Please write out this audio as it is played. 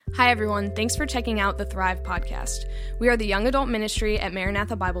Hi, everyone. Thanks for checking out the Thrive podcast. We are the young adult ministry at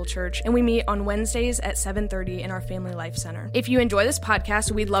Maranatha Bible Church, and we meet on Wednesdays at 7:30 in our Family Life Center. If you enjoy this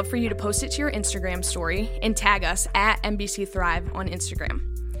podcast, we'd love for you to post it to your Instagram story and tag us at MBC Thrive on Instagram.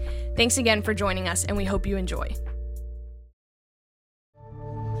 Thanks again for joining us, and we hope you enjoy.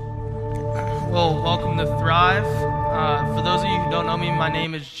 Well, welcome to Thrive. For those of you who don't know me, my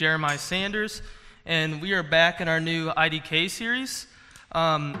name is Jeremiah Sanders, and we are back in our new IDK series.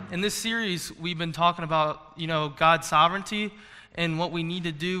 In this series, we've been talking about, God's sovereignty and what we need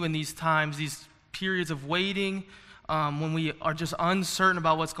to do in these times, these periods of waiting, when we are just uncertain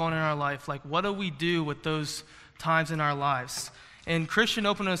about what's going on in our life. Like, what do we do with those times in our lives? And Christian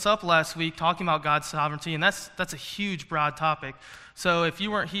opened us up last week talking about God's sovereignty, and that's a huge, broad topic. So if you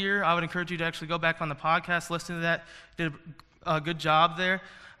weren't here, I would encourage you to actually go back on the podcast, listen to that. Did a good job there.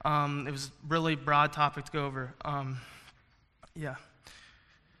 It was a really broad topic to go over.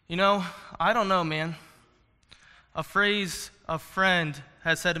 I don't know, man. A phrase a friend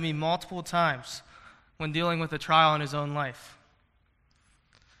has said to me multiple times when dealing with a trial in his own life.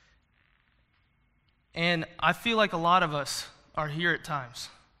 And I feel like a lot of us are here at times.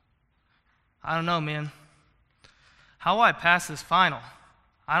 I don't know, man. How will I pass this final?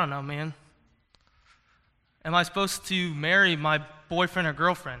 I don't know, man. Am I supposed to marry my boyfriend or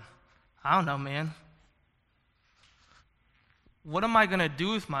girlfriend? I don't know, man. What am I going to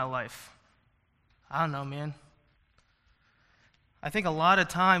do with my life? I don't know, man. I think a lot of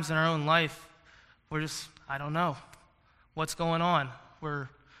times in our own life, we're just, I don't know what's going on. We're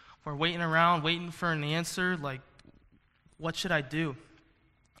waiting around, waiting for an answer, like, what should I do?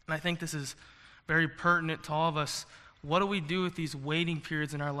 And I think this is very pertinent to all of us. What do we do with these waiting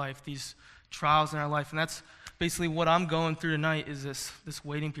periods in our life, these trials in our life? And that's basically what I'm going through tonight, is this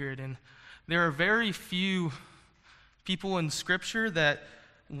waiting period. And there are very few people in Scripture that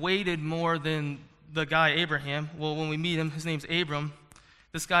waited more than the guy Abraham. Well, when we meet him, his name's Abram.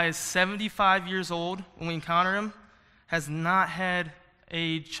 This guy is 75 years old when we encounter him, has not had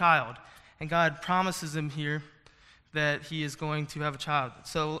a child. And God promises him here that he is going to have a child.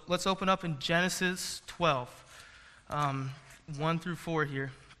 So let's open up in Genesis 12, 1 through 4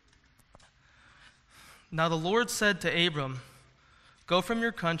 here. Now the Lord said to Abram, "Go from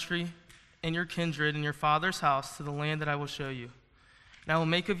your country and your kindred and your father's house to the land that I will show you. And I will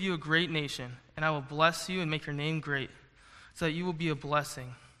make of you a great nation, and I will bless you and make your name great, so that you will be a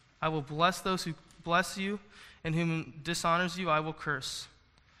blessing. I will bless those who bless you, and whom dishonors you I will curse.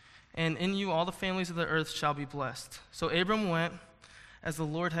 And in you all the families of the earth shall be blessed." So Abram went as the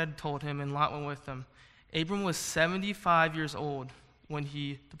Lord had told him, and Lot went with him. Abram was 75 years old when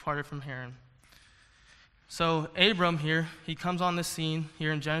he departed from Haran. So Abram here, he comes on the scene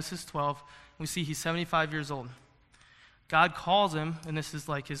here in Genesis 12. We see he's 75 years old. God calls him, and this is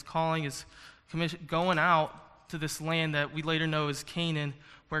like his calling, his commission, going out to this land that we later know as Canaan,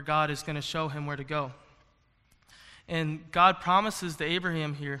 where God is going to show him where to go. And God promises to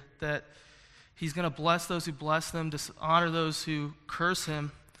Abraham here that he's going to bless those who bless them, dishonor those who curse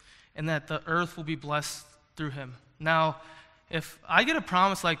him, and that the earth will be blessed through him. Now, if I get a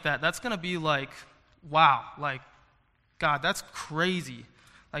promise like that, that's going to be like, wow, like, God, that's crazy.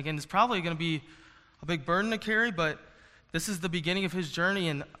 Like, and it's probably going to be a big burden to carry, but this is the beginning of his journey,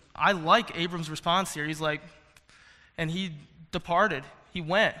 and I like Abram's response here. He's like, and he departed. He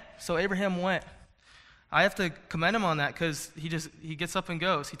went. So Abraham went. I have to commend him on that, because he gets up and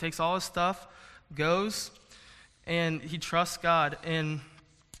goes. He takes all his stuff, goes, and he trusts God. And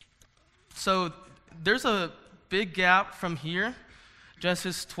so there's a big gap from here,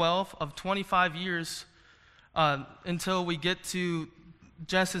 Genesis 12, of 25 years until we get to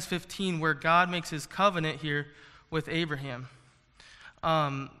Genesis 15, where God makes his covenant here with Abraham.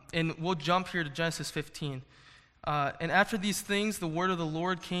 And we'll jump here to Genesis 15. And after these things, the word of the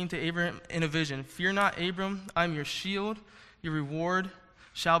Lord came to Abraham in a vision. "Fear not, Abram, I am your shield. Your reward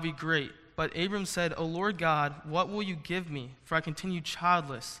shall be great." But Abram said, "O Lord God, what will you give me? For I continue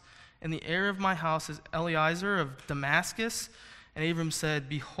childless, and the heir of my house is Eliezer of Damascus." And Abram said,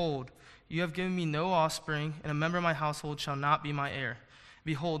 "Behold, you have given me no offspring, and a member of my household shall not be my heir."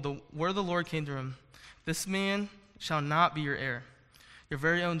 Behold, the word of the Lord came to him, "This man shall not be your heir. Your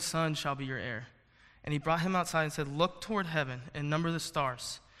very own son shall be your heir." And he brought him outside and said, "Look toward heaven and number the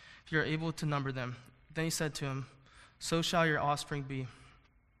stars, if you are able to number them." Then he said to him, "So shall your offspring be."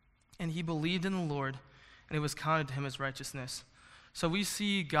 And he believed in the Lord, and it was counted to him as righteousness. So we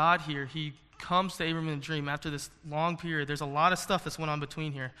see God here. He comes to Abram in a dream after this long period. There's a lot of stuff that's went on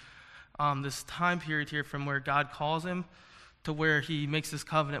between here. This time period here from where God calls him to where he makes this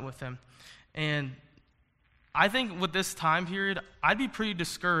covenant with him. And I think with this time period, I'd be pretty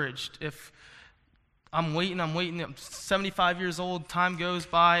discouraged if I'm waiting, I'm 75 years old, time goes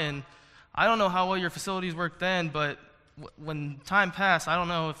by, and I don't know how well your facilities work then, but when time passed, I don't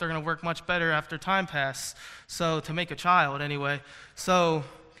know if they're going to work much better after time passed, so to make a child anyway. So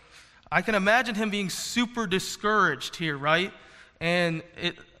I can imagine him being super discouraged here, right? And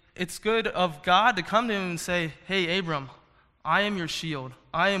it's good of God to come to him and say, hey, Abram, I am your shield.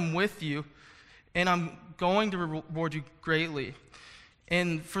 I am with you, and I'm going to reward you greatly.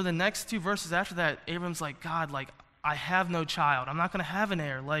 And for the next two verses after that, Abram's like, God, like, I have no child. I'm not going to have an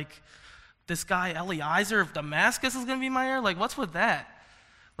heir. Like, this guy Eliezer of Damascus is going to be my heir? Like, what's with that?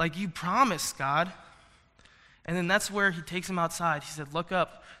 Like, you promised, God. And then that's where he takes him outside. He said, look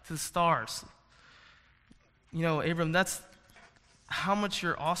up to the stars. You know, Abram, that's how much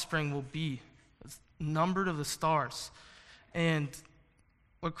your offspring will be. It's numbered of the stars. And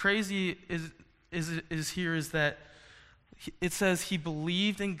what crazy is here is that it says he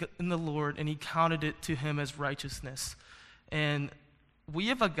believed in the Lord and he counted it to him as righteousness. And we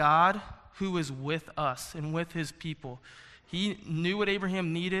have a God who is with us and with his people. He knew what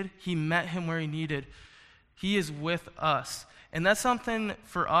Abraham needed. He met him where he needed. He is with us. And that's something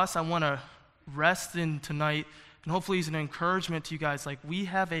for us I want to rest in tonight. And hopefully it's an encouragement to you guys. Like, we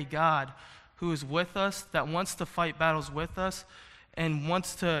have a God who is with us, that wants to fight battles with us, and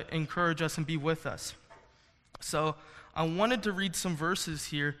wants to encourage us and be with us. So I wanted to read some verses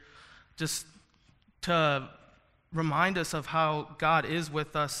here just to remind us of how God is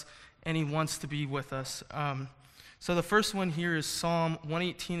with us and he wants to be with us. So the first one here is Psalm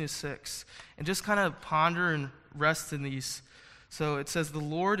 118:6. And just kind of ponder and rest in these. So it says, the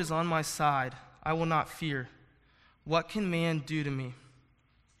Lord is on my side. I will not fear. What can man do to me?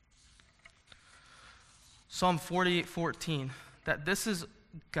 Psalm 48:14. That this is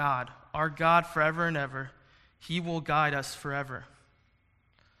God, our God forever and ever. He will guide us forever.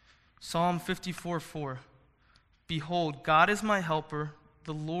 Psalm 54:4. Behold, God is my helper.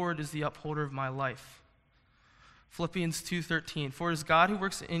 The Lord is the upholder of my life. Philippians 2:13. For it is God who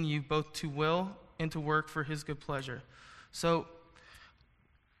works in you both to will and to work for his good pleasure. So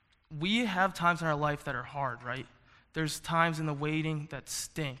we have times in our life that are hard, right? There's times in the waiting that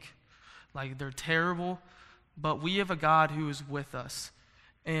stink. Like, they're terrible, but we have a God who is with us.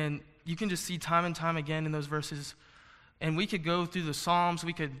 And you can just see time and time again in those verses. And we could go through the Psalms.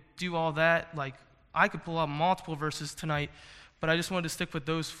 We could do all that. Like, I could pull out multiple verses tonight, but I just wanted to stick with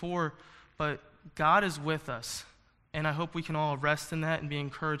those four. But God is with us. And I hope we can all rest in that and be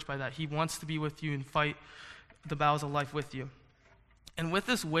encouraged by that. He wants to be with you and fight the battles of life with you. And with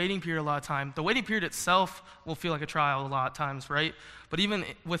this waiting period a lot of time, the waiting period itself will feel like a trial a lot of times, right? But even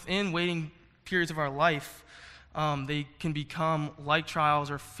within waiting periods of our life, they can become like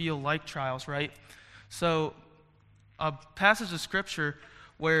trials or feel like trials, right? So a passage of Scripture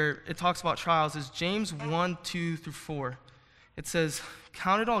where it talks about trials is James 1:2-4. It says,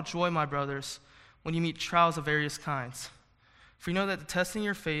 count it all joy, my brothers, when you meet trials of various kinds. For you know that the testing of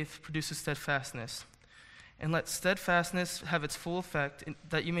your faith produces steadfastness. And let steadfastness have its full effect,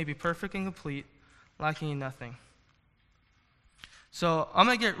 that you may be perfect and complete, lacking in nothing. So I'm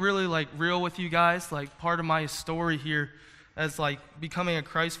going to get really real with you guys. Part of my story here as becoming a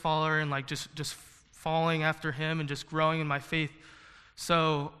Christ follower and just following after him and just growing in my faith.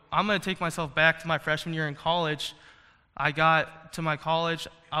 So I'm going to take myself back to my freshman year in college. I got to my college,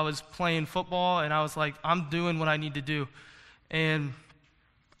 I was playing football, and I was like, I'm doing what I need to do. And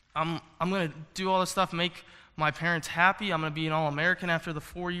I'm going to do all this stuff, make my parents happy. I'm going to be an All-American after the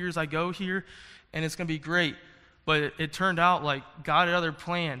 4 years I go here, and it's going to be great. But it turned out God had other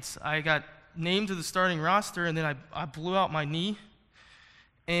plans. I got named to the starting roster, and then I blew out my knee,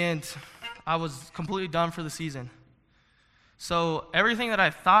 and I was completely done for the season. So everything that I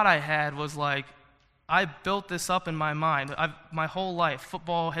thought I had was I built this up in my mind. My whole life,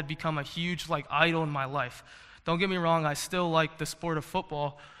 football had become a huge idol in my life. Don't get me wrong, I still like the sport of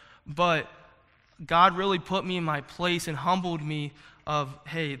football, but God really put me in my place and humbled me of,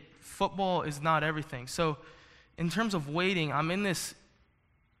 hey, football is not everything. So in terms of waiting, I'm in this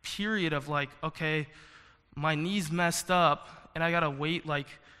period of okay, my knee's messed up, and I got to wait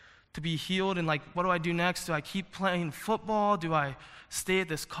to be healed, and what do I do next? Do I keep playing football? Do I stay at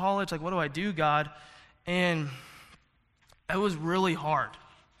this college? What do I do, God? And it was really hard.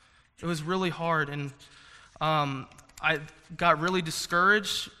 It was really hard, and I got really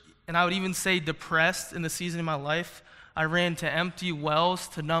discouraged, and I would even say depressed in the season of my life. I ran to empty wells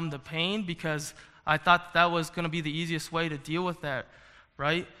to numb the pain because I thought that was going to be the easiest way to deal with that,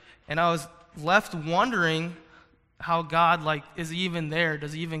 right? And I was left wondering how God, is he even there?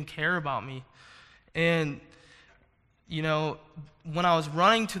 Does he even care about me? And when I was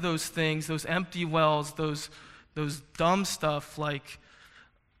running to those things, those empty wells, those dumb stuff, like,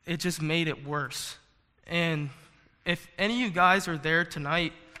 it just made it worse. And if any of you guys are there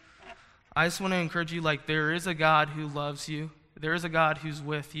tonight, I just want to encourage you, like, there is a God who loves you. There is a God who's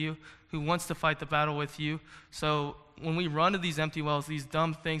with you, who wants to fight the battle with you. So when we run to these empty wells, these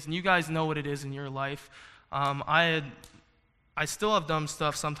dumb things, and you guys know what it is in your life. I still have dumb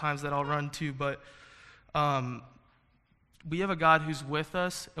stuff sometimes that I'll run to, but we have a God who's with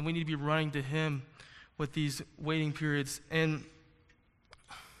us, and we need to be running to him with these waiting periods. And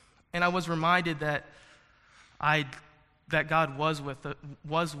I was reminded that God was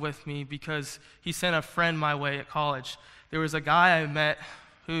with me because he sent a friend my way at college. There was a guy I met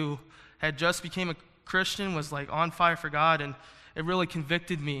who had just became a Christian, was like on fire for God, and it really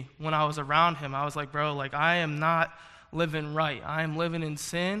convicted me when I was around him. I was like, bro, like, I am not living right. I am living in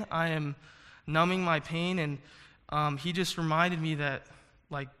sin. I am numbing my pain. And he just reminded me that,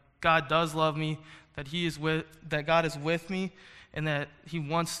 like, God does love me, that God is with me, and that he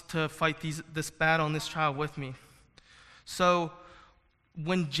wants to fight this battle and this trial with me. So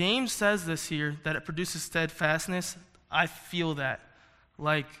when James says this here, that it produces steadfastness, I feel that.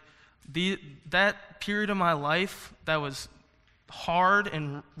 Like, that period of my life that was hard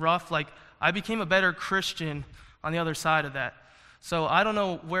and rough, like, I became a better Christian on the other side of that. So I don't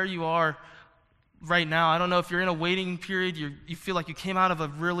know where you are right now. I don't know if you're in a waiting period, you feel like you came out of a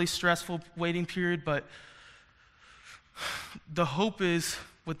really stressful waiting period, but the hope is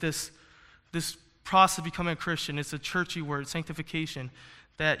with this process of becoming a Christian, it's a churchy word, sanctification,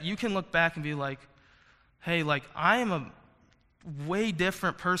 that you can look back and be like, hey, like, I am a way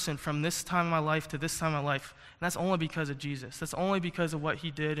different person from this time of my life to this time of my life. And that's only because of Jesus. That's only because of what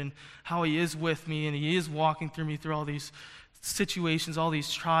he did and how he is with me, and he is walking through me through all these situations, all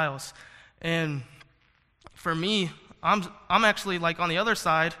these trials. And for me, I'm actually, like, on the other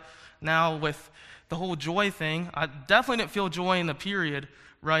side now with the whole joy thing. I definitely didn't feel joy in the period,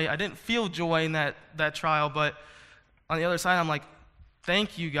 right? I didn't feel joy in that trial, but on the other side, I'm like,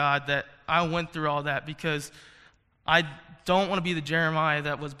 thank you, God, that I went through all that, because I don't want to be the Jeremiah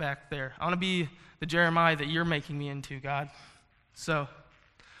that was back there. I want to be the Jeremiah that you're making me into, God. So,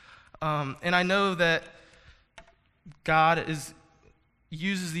 and I know that God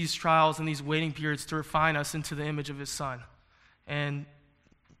uses these trials and these waiting periods to refine us into the image of his Son. And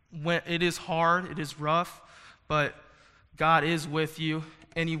when it is hard, it is rough, but God is with you,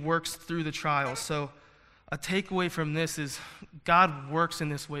 and he works through the trials. So a takeaway from this is God works in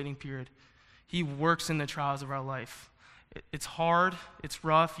this waiting period. He works in the trials of our life. It's hard, it's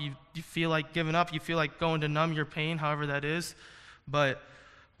rough, you feel like giving up, you feel like going to numb your pain, however that is, but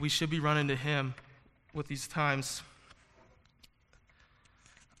we should be running to him with these times.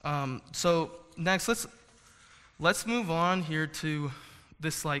 So next, let's move on here to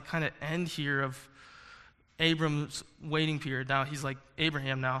this, like, kind of end here of Abram's waiting period. Now he's like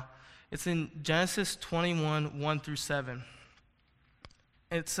Abraham now. It's in Genesis 21, 1 through 7.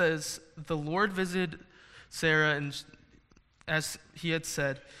 It says, the Lord visited Sarah, and as he had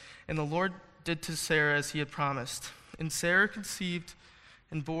said, and the Lord did to Sarah as he had promised. And Sarah conceived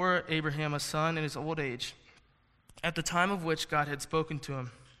and bore Abraham a son in his old age, at the time of which God had spoken to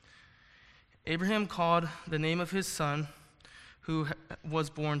him. Abraham called the name of his son, who was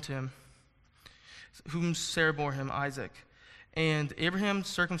born to him, whom Sarah bore him, Isaac. And Abraham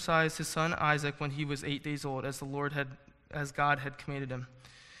circumcised his son Isaac when he was 8 days old, as God had commanded him.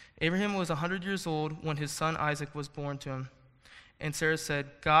 Abraham was 100 years old when his son Isaac was born to him. And Sarah said,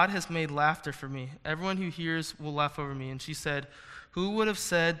 God has made laughter for me. Everyone who hears will laugh over me. And she said, who would have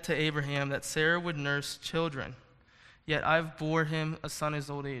said to Abraham that Sarah would nurse children? Yet I've bore him a son in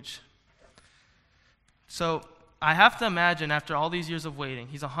his old age. So I have to imagine, after all these years of waiting,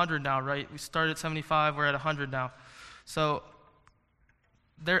 he's 100 now, right? We started at 75, we're at 100 now. So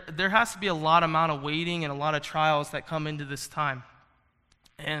there has to be a lot amount of waiting and a lot of trials that come into this time.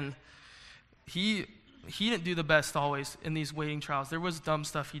 And he didn't do the best always in these waiting trials. There was dumb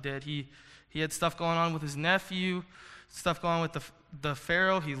stuff he did. He had stuff going on with his nephew, stuff going on with the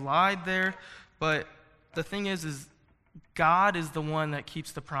Pharaoh. He lied there. But the thing is God is the one that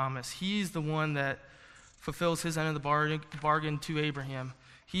keeps the promise. He's the one that fulfills his end of the bargain to Abraham.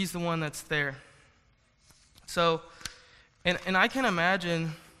 He's the one that's there. So, and I can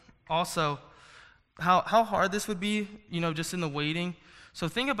imagine also how hard this would be, just in the waiting. So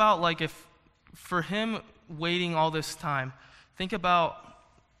think about, like, if for him waiting all this time, think about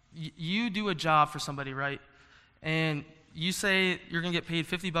you do a job for somebody, right? And you say you're going to get paid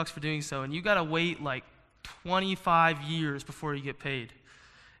 $50 for doing so, and you got to wait like 25 years before you get paid.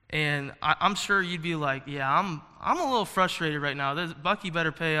 And I'm sure you'd be like, yeah, I'm a little frustrated right now. Bucky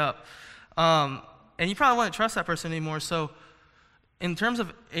better pay up. And you probably wouldn't trust that person anymore. So in terms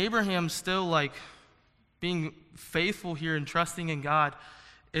of Abraham still like being faithful here and trusting in God,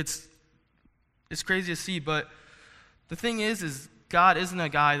 it's crazy to see. But the thing is God isn't a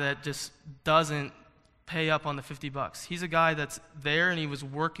guy that just doesn't pay up on the $50. He's a guy that's there, and he was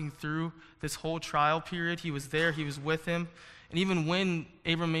working through this whole trial period. He was there, he was with him. And even when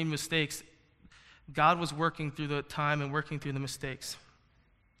Abram made mistakes, God was working through the time and working through the mistakes.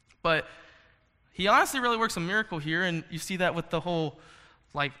 But he honestly really works a miracle here, and you see that with the whole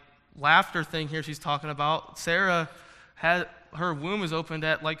like laughter thing here she's talking about. Sarah had her womb is opened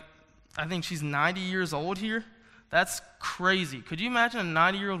at I think she's 90 years old here. That's crazy. Could you imagine a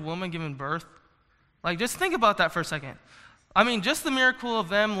 90-year-old woman giving birth? Just think about that for a second. I mean, just the miracle of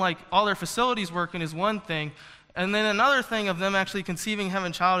them, all their facilities working is one thing, and then another thing of them actually conceiving and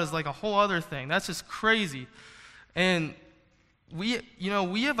having a child is a whole other thing. That's just crazy. And we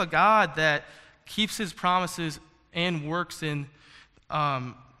have a God that keeps his promises and works in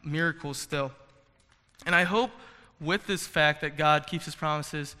miracles still. And I hope with this fact that God keeps his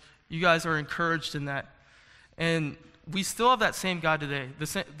promises, you guys are encouraged in that. And we still have that same God today.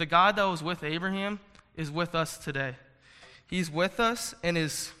 The God that was with Abraham is with us today. He's with us, and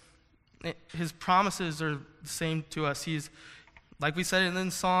his promises are the same to us. He's, like we said in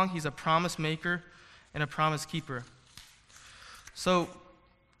the song, he's a promise maker and a promise keeper. So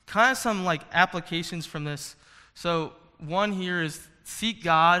kind of some applications from this. So one here is seek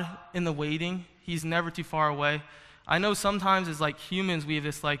God in the waiting. He's never too far away. I know sometimes as humans we have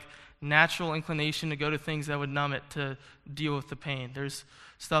this natural inclination to go to things that would numb it to deal with the pain. There's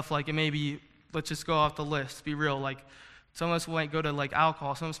stuff it may be, let's just go off the list, be real, some of us might go to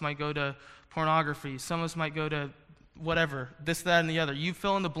alcohol, some of us might go to pornography, some of us might go to whatever, this, that, and the other. You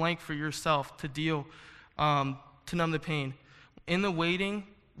fill in the blank for yourself to deal, to numb the pain. In the waiting,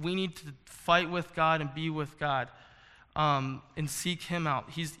 we need to fight with God and be with God, and seek him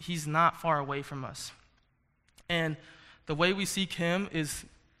out. He's not far away from us. And the way we seek him is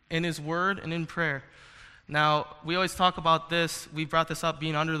in his word and in prayer. Now, we always talk about this, we brought this up,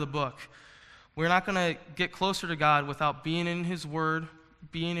 being under the book. We're not going to get closer to God without being in his word,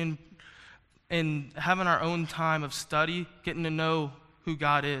 being in and having our own time of study, getting to know who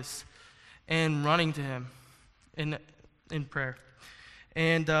God is, and running to him in prayer.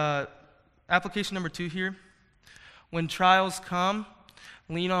 And application number 2 here, when trials come,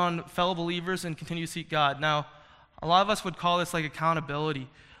 lean on fellow believers and continue to seek God. Now, a lot of us would call this accountability.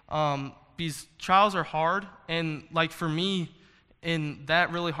 These trials are hard, and for me, in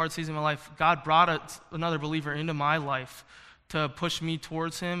that really hard season of my life, God brought another believer into my life to push me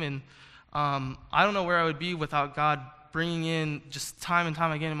towards him, and I don't know where I would be without God bringing in just time and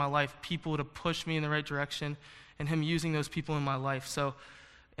time again in my life people to push me in the right direction, and him using those people in my life. So,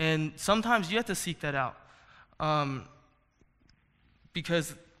 and sometimes you have to seek that out,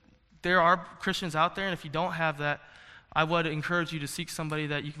 because there are Christians out there, and if you don't have that, I would encourage you to seek somebody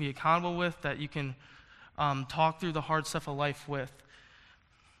that you can be accountable with, that you can talk through the hard stuff of life with.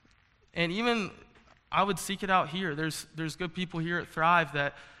 And even I would seek it out here. There's good people here at Thrive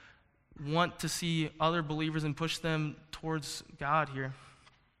that want to see other believers and push them towards God here.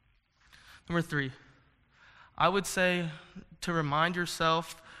 Number 3, I would say to remind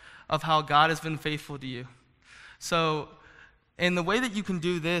yourself of how God has been faithful to you. So, and the way that you can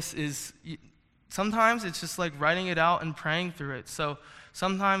do this is sometimes it's just writing it out and praying through it. So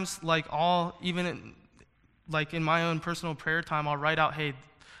sometimes in my own personal prayer time, I'll write out, hey,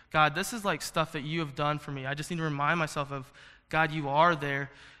 God, this is stuff that you have done for me. I just need to remind myself of, God, you are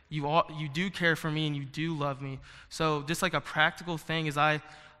there. You do care for me, and you do love me. So just a practical thing is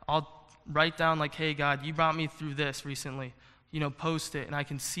I'll write down hey, God, you brought me through this recently. Post it, and I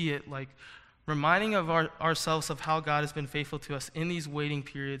can see it. Reminding of ourselves of how God has been faithful to us in these waiting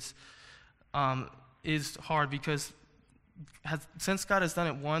periods is hard, because since God has done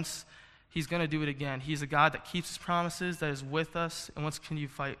it once, he's going to do it again. He's a God that keeps his promises, that is with us, and wants to continue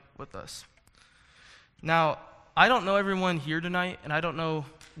to fight with us. Now, I don't know everyone here tonight, and I don't know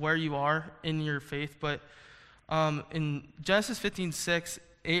where you are in your faith, but in Genesis 15:6,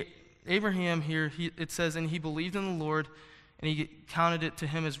 Abraham here, it says, and he believed in the Lord, and he counted it to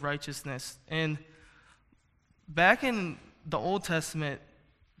him as righteousness. And back in the Old Testament,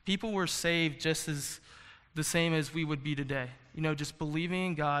 people were saved just as the same as we would be today. Just believing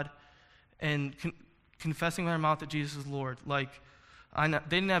in God and confessing with our mouth that Jesus is Lord. They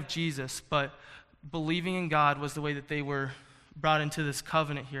didn't have Jesus, but believing in God was the way that they were brought into this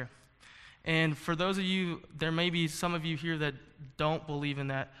covenant here. And for those of you, there may be some of you here that don't believe in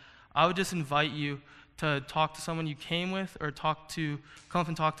that. I would just invite you to talk to someone you came with, or come up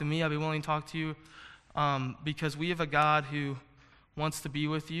and talk to me. I'd be willing to talk to you, because we have a God who wants to be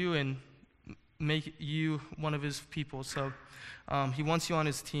with you and make you one of his people. So he wants you on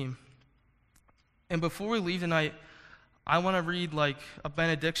his team. And before we leave tonight, I want to read like a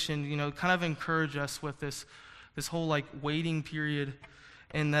benediction, kind of encourage us with this whole like waiting period,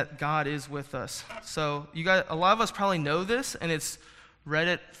 and that God is with us. So a lot of us probably know this, and it's read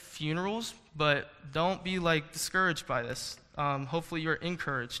at funerals, but don't be like discouraged by this. Hopefully you're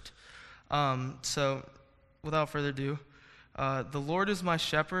encouraged. So without further ado, the Lord is my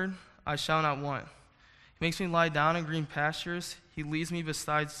shepherd, I shall not want. He makes me lie down in green pastures. He leads me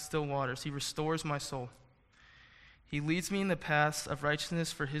beside still waters. He restores my soul. He leads me in the paths of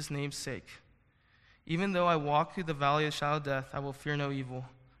righteousness for his name's sake. Even though I walk through the valley of the shadow of death, I will fear no evil.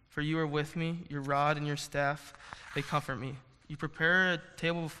 For you are with me, your rod and your staff, they comfort me. You prepare a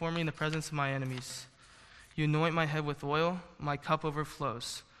table before me in the presence of my enemies. You anoint my head with oil, my cup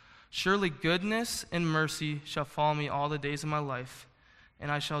overflows. Surely goodness and mercy shall follow me all the days of my life, and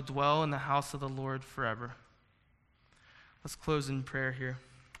I shall dwell in the house of the Lord forever. Let's close in prayer here.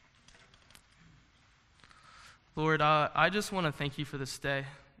 Lord, I just want to thank you for this day.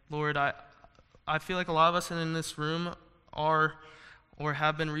 Lord, I feel like a lot of us in this room are or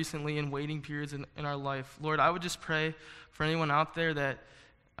have been recently in waiting periods in our life. Lord, I would just pray for anyone out there that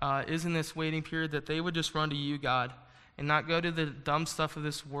is in this waiting period, that they would just run to you, God, and not go to the dumb stuff of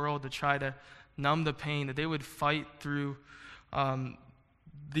this world to try to numb the pain, that they would fight through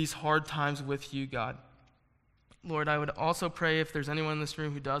these hard times with you, God. Lord, I would also pray if there's anyone in this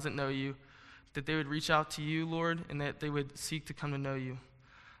room who doesn't know you, that they would reach out to you, Lord, and that they would seek to come to know you.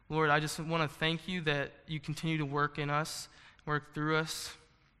 Lord, I just want to thank you that you continue to work in us, work through us,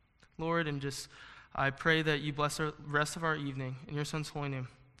 Lord, and just I pray that you bless the rest of our evening. In your son's holy name,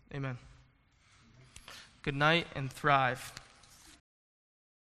 amen. Good night and thrive.